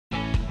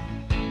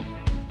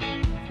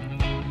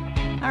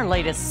Our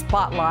latest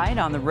spotlight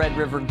on the Red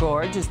River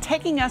Gorge is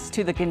taking us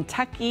to the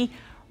Kentucky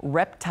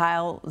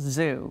Reptile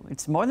Zoo.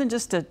 It's more than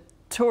just a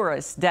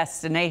tourist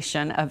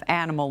destination of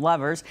animal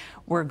lovers.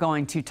 We're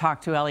going to talk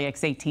to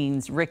LEX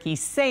 18's Ricky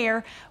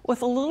Sayer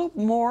with a little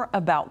more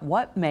about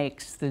what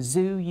makes the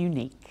zoo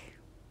unique.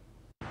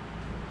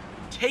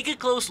 Take a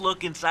close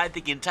look inside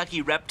the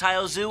Kentucky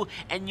Reptile Zoo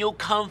and you'll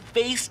come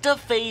face to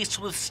face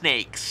with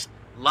snakes.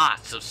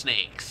 Lots of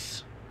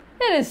snakes.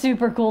 It is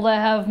super cool to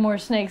have more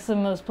snakes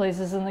than most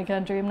places in the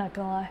country, I'm not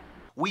gonna lie.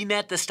 We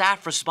met the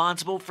staff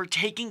responsible for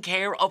taking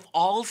care of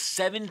all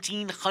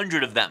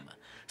 1,700 of them.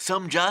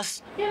 Some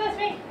just Yeah, that's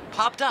me.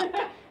 Popped up.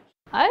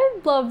 I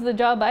love the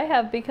job I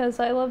have because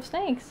I love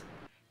snakes.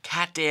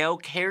 Kat Dale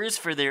cares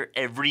for their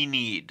every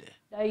need.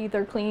 I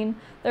either clean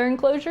their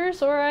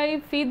enclosures or I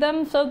feed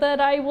them so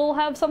that I will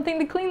have something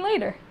to clean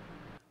later.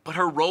 But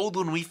her role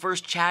when we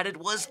first chatted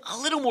was a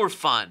little more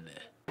fun.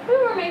 We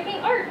were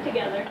making art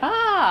together.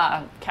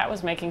 Kat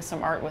was making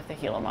some art with the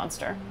Gila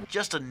monster.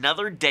 Just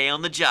another day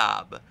on the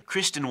job.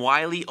 Kristen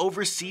Wiley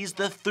oversees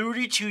the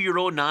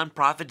 32-year-old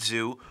nonprofit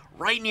zoo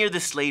right near the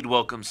Slade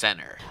Welcome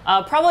Center.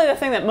 Probably the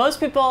thing that most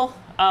people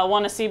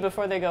want to see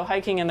before they go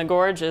hiking in the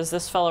gorge is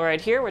this fellow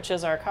right here, which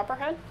is our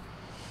copperhead.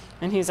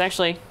 And he's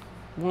actually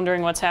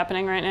wondering what's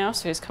happening right now,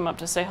 so he's come up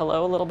to say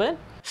hello a little bit.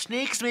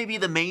 Snakes may be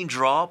the main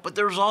draw, but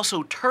there's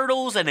also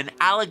turtles and an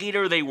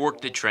alligator they work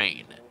to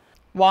train.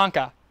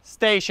 Wonka,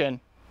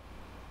 station.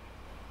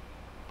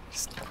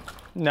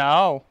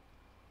 No.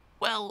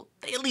 Well,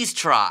 they at least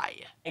try.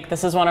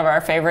 This is one of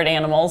our favorite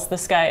animals.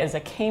 This guy is a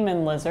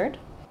caiman lizard.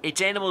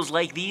 It's animals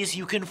like these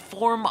you can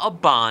form a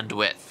bond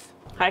with.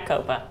 Hi,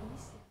 Copa.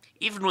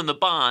 Even when the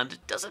bond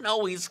doesn't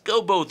always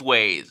go both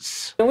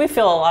ways. We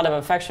feel a lot of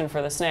affection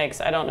for the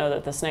snakes. I don't know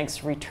that the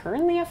snakes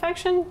return the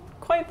affection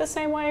quite the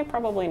same way,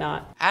 probably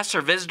not. As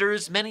for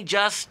visitors, many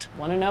just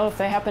want to know if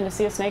they happen to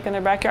see a snake in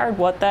their backyard,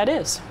 what that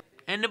is.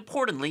 And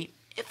importantly,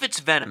 if it's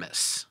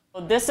venomous.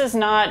 This is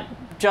not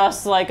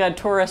just like a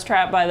tourist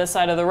trap by the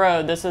side of the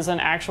road. This is an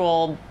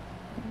actual,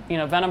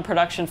 venom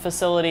production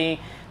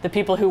facility. The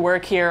people who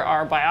work here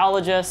are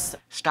biologists.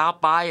 Stop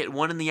by at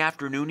 1 in the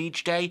afternoon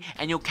each day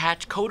and you'll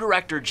catch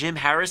co-director Jim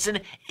Harrison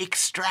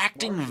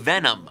extracting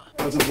venom.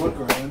 Doesn't look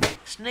right.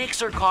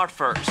 Snakes are caught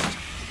first,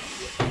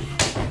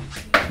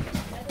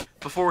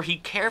 before he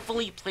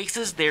carefully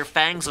places their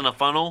fangs in a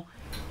funnel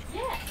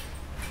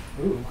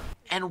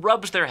and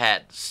rubs their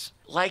heads.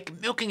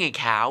 Like milking a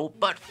cow,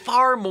 but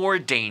far more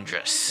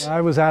dangerous.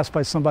 I was asked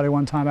by somebody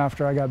one time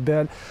after I got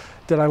bit,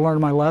 did I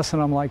learn my lesson?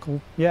 I'm like, well,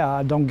 yeah,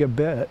 I don't get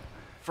bit.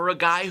 For a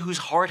guy whose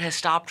heart has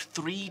stopped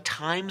 3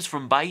 times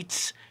from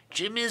bites,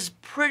 Jim is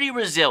pretty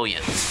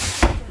resilient.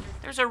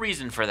 There's a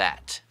reason for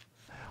that.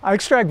 I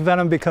extract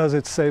venom because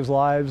it saves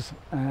lives,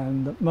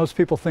 and most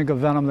people think of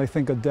venom, they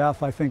think of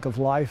death, I think of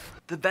life.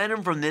 The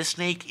venom from this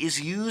snake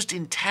is used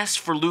in tests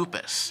for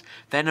lupus.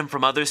 Venom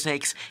from other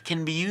snakes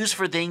can be used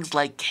for things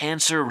like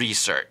cancer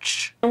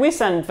research. We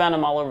send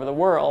venom all over the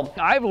world.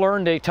 I've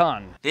learned a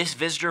ton. This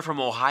visitor from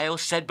Ohio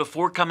said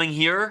before coming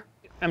here,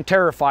 I'm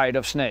terrified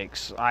of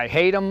snakes. I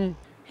hate them.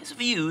 His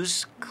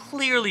views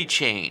clearly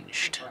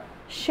changed.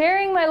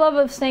 Sharing my love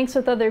of snakes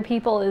with other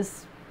people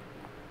is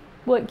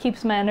what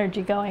keeps my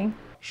energy going.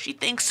 She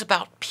thinks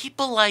about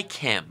people like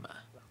him,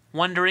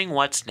 wondering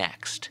what's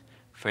next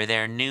for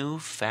their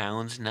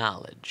newfound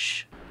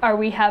knowledge. Are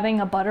we having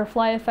a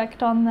butterfly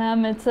effect on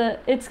them?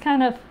 It's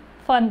kind of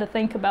fun to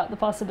think about the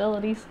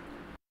possibilities.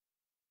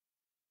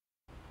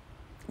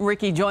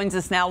 Ricky joins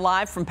us now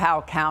live from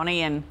Powell County.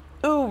 And,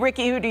 ooh,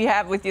 Ricky, who do you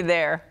have with you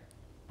there?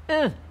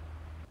 Ugh.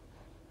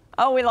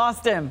 Oh, we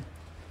lost him.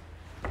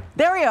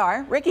 There we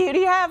are. Ricky, who do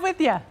you have with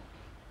you?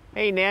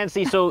 Hey,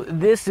 Nancy. So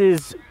this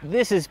is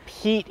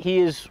Pete. He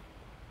is.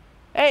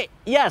 Hey,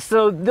 yes.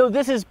 So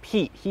this is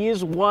Pete. He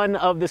is one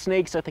of the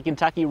snakes at the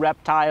Kentucky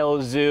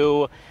Reptile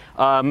Zoo.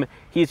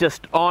 He's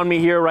just on me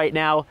here right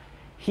now.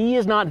 He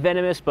is not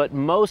venomous, but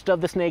most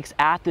of the snakes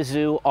at the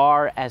zoo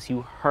are, as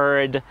you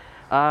heard.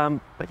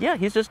 But yeah,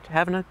 he's just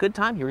having a good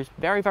time here. He's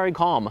very, very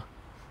calm.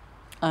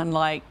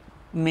 Unlike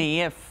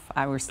me, if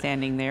I were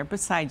standing there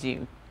beside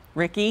you.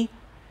 Ricky,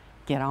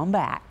 get on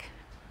back.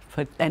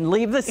 And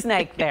leave the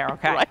snake there,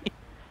 okay? Right.